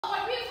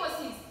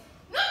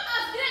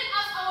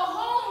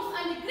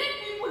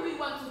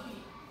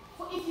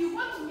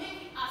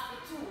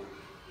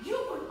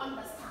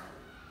understand,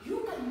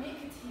 you can make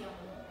it here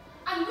more.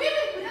 And we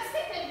will be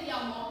respected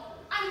here more.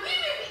 And we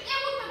will be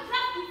able to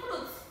grab the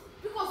fruits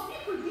because we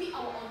could be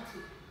our own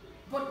too.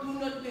 But do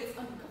not wait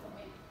on the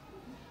government.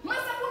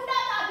 Masakunda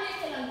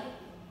tabeke lando.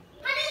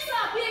 Hanisa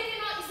beke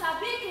no isa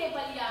beke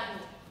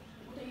baliano.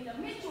 Uta ila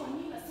mecho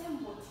ni na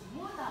semboti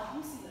mota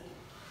busi.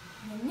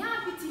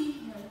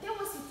 Nyabiti na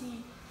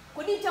tewasiti.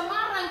 Kodi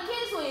tamara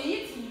nkezo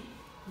yiti.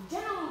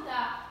 Jana muta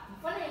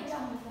mfana ya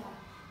jamuta.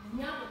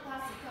 Nyapo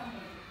tasi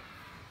kama.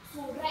 So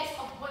rise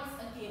up once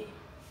again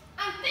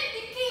and take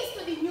the keys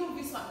to the new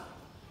vision,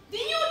 the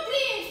new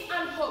dreams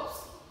and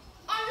hopes.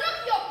 Unlock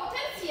your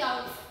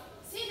potentials.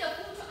 See the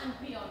future and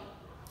beyond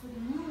to the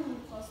new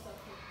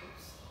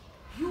perspectives.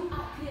 You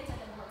are greater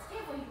than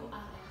whatever you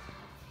are right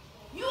now.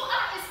 You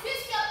are a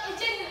special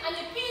agent and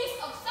a piece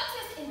of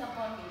success in the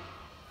body.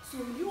 So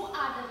you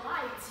are the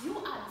light. You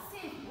are the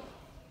savior.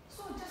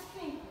 So just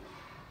think,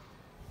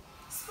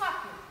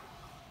 sparkle,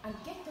 and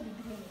get to the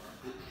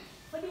dreamland.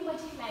 For the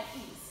magic life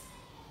is,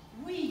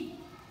 we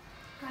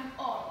can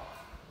all